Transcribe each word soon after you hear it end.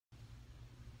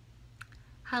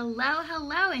Hello,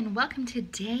 and welcome to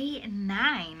day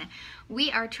 9.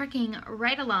 We are trekking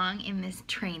right along in this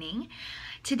training.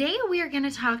 Today we are going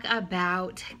to talk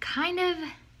about kind of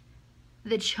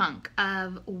the chunk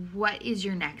of what is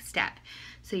your next step.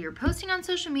 So you're posting on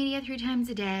social media 3 times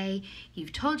a day,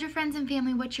 you've told your friends and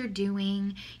family what you're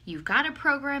doing, you've got a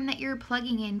program that you're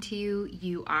plugging into,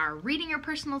 you are reading your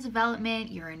personal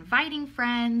development, you're inviting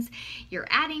friends, you're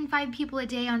adding 5 people a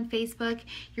day on Facebook,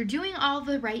 you're doing all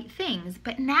the right things,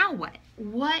 but now what?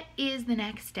 What is the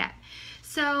next step?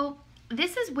 So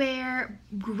this is where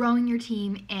growing your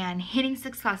team and hitting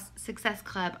Success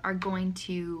Club are going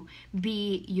to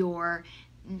be your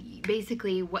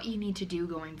basically what you need to do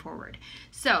going forward.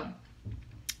 So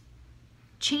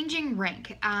changing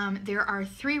rank, there are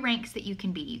 3 ranks that you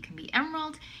can be. You can be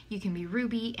Emerald, you can be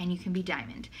Ruby, and you can be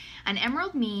Diamond. An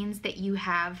Emerald means that you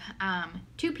have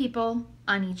 2 people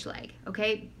on each leg,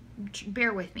 okay?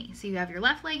 Bear with me. So you have your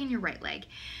left leg and your right leg.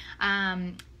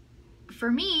 For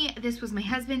me, this was my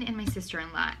husband and my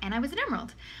sister-in-law, and I was an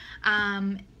Emerald.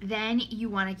 Then you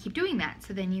want to keep doing that.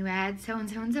 So then you add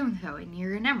so-and-so and so-and-so, and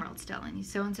you're an Emerald still, and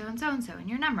so-and-so and so-and-so, and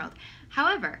you're an Emerald.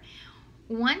 However,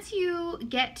 once you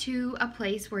get to a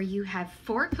place where you have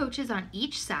 4 coaches on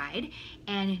each side,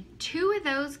 and 2 of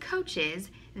those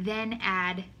coaches then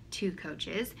add 2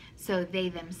 coaches, so they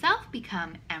themselves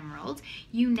become Emerald,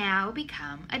 you now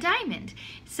become a Diamond.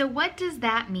 So what does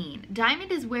that mean?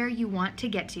 Diamond is where you want to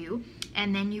get to,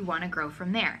 and then you want to grow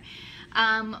from there.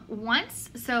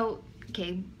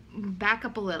 Okay, back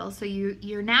up a little. So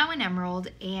you're now an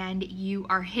Emerald and you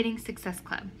are hitting Success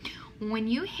Club. When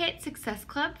you hit Success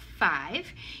Club 5,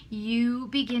 you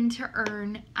begin to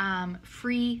earn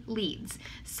free leads.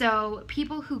 So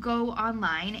people who go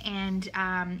online and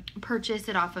purchase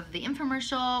it off of the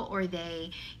infomercial, or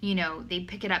they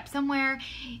pick it up somewhere,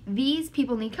 these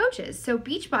people need coaches. So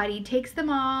Beachbody takes them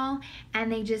all and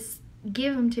they just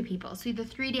give them to people. So the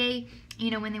 3-day,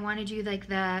 when they want to do like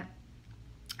the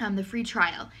free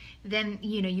trial, then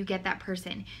you get that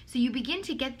person. So you begin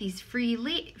to get these free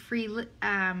leads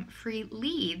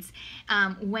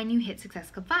when you hit Success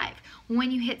Club 5.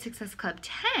 When you hit Success Club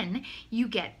 10, you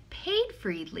get paid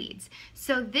free leads.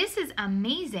 So this is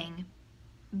amazing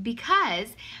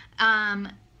because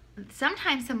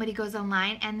sometimes somebody goes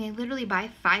online and they literally buy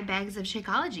 5 bags of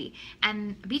Shakeology,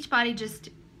 and Beachbody just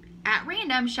at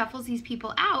random shuffles these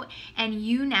people out, and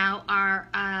you now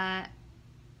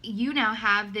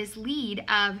have this lead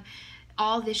of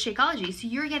all this Shakeology. So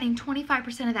you're getting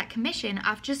 25% of that commission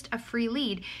off just a free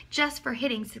lead just for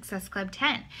hitting Success Club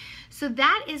 10. So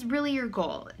that is really your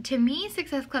goal. To me,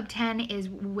 Success Club 10 is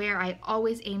where I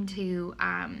always aim to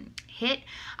hit.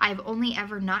 I've only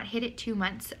ever not hit it 2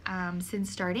 months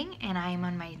since starting, and I am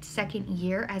on my 2nd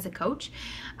year as a coach.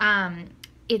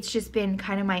 It's just been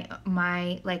kind of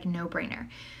my like no-brainer.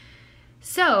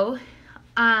 So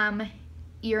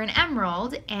you're an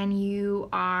Emerald and you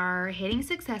are hitting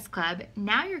Success Club.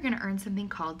 Now you're going to earn something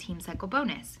called Team Cycle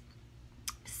Bonus.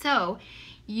 So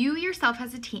you yourself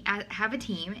have a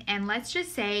team, and let's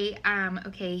just say,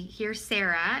 okay, here's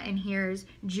Sarah and here's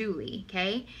Julie,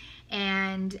 okay?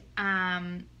 And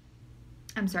I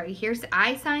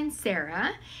sign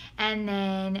Sarah, and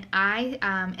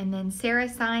then Sarah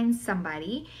signs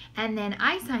somebody, and then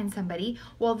I sign somebody.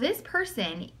 Well, this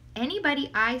person, anybody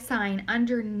I sign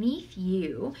underneath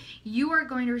you, you are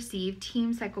going to receive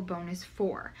Team Cycle Bonus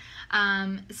 4.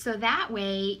 So that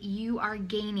way you are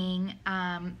gaining,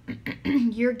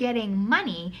 you're getting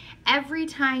money every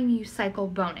time you cycle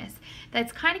bonus.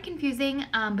 That's kind of confusing,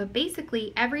 but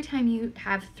basically every time you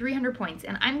have 300 points,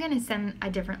 and I'm going to send a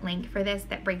different link for this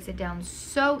that breaks it down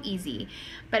so easy,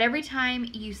 but every time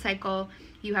you cycle,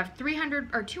 you have 300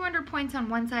 or 200 points on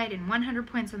one side and 100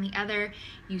 points on the other.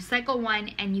 You cycle one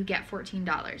and you get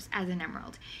 $14 as an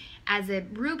Emerald. As a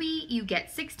Ruby, you get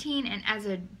 16, and as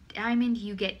a Diamond,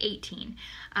 you get 18.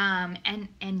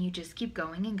 And you just keep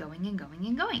going and going and going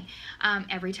and going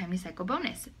every time you cycle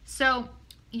bonus. So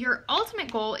your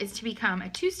ultimate goal is to become a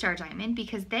 2-star Diamond,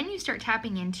 because then you start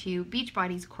tapping into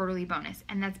Beachbody's quarterly bonus,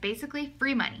 and that's basically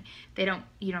free money. You don't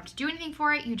have to do anything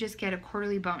for it, you just get a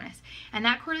quarterly bonus. And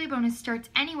that quarterly bonus starts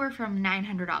anywhere from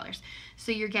 $900.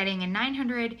 So you're getting a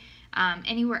 $900,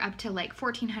 anywhere up to like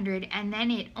 $1,400, and then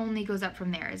it only goes up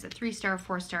from there as a 3-star,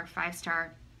 4-star,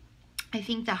 5-star. I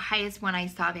think the highest one I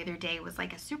saw the other day was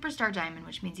like a superstar diamond,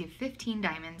 which means you have 15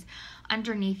 diamonds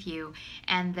underneath you,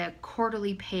 and the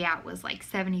quarterly payout was like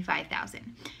 $75,000.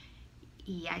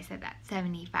 Yeah, I said that,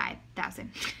 75,000.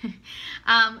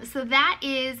 So that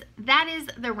is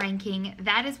the ranking.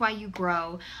 That is why you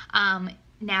grow.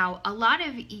 Now,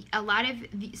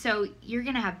 so you're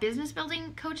going to have business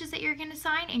building coaches that you're going to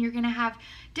sign, and you're going to have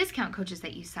discount coaches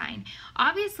that you sign.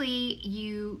 Obviously,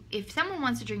 if someone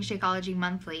wants to drink Shakeology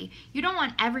monthly, you don't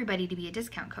want everybody to be a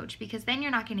discount coach, because then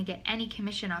you're not going to get any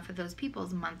commission off of those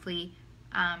people's monthly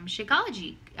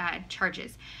Shakeology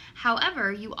charges.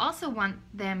 However, you also want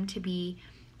them to be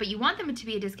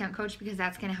a discount coach, because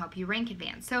that's going to help you rank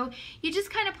advance. So you just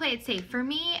kind of play it safe. For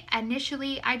me,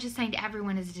 initially, I just signed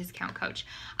everyone as a discount coach.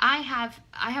 I have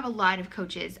a lot of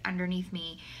coaches underneath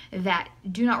me that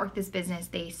do not work this business.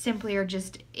 They simply are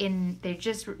they're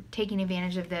just taking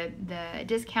advantage of the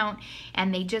discount,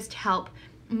 and they just help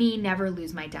me never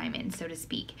lose my diamond, so to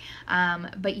speak.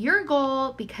 But your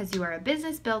goal, because you are a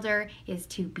business builder, is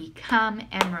to become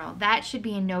Emerald. That should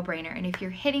be a no-brainer. And if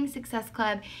you're hitting Success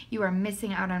Club, you are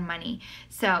missing out on money.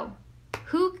 So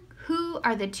who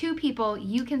are the 2 people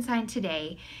you can sign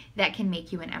today that can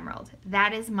make you an Emerald?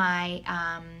 That is my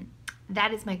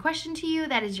question to you.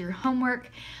 That is your homework.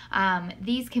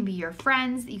 These can be your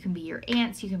friends, you can be your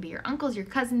aunts, you can be your uncles, your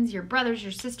cousins, your brothers,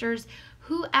 your sisters,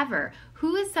 whoever.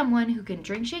 Who is someone who can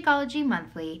drink Shakeology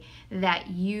monthly that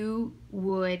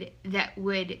would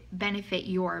benefit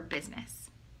your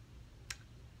business?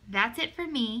 That's it for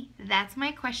me. That's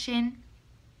my question,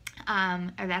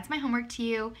 or that's my homework to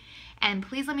you. And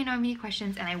please let me know if you have any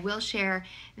questions, and I will share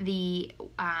the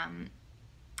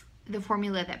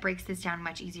formula that breaks this down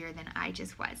much easier than I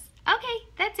just was. Okay,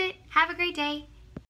 that's it. Have a great day.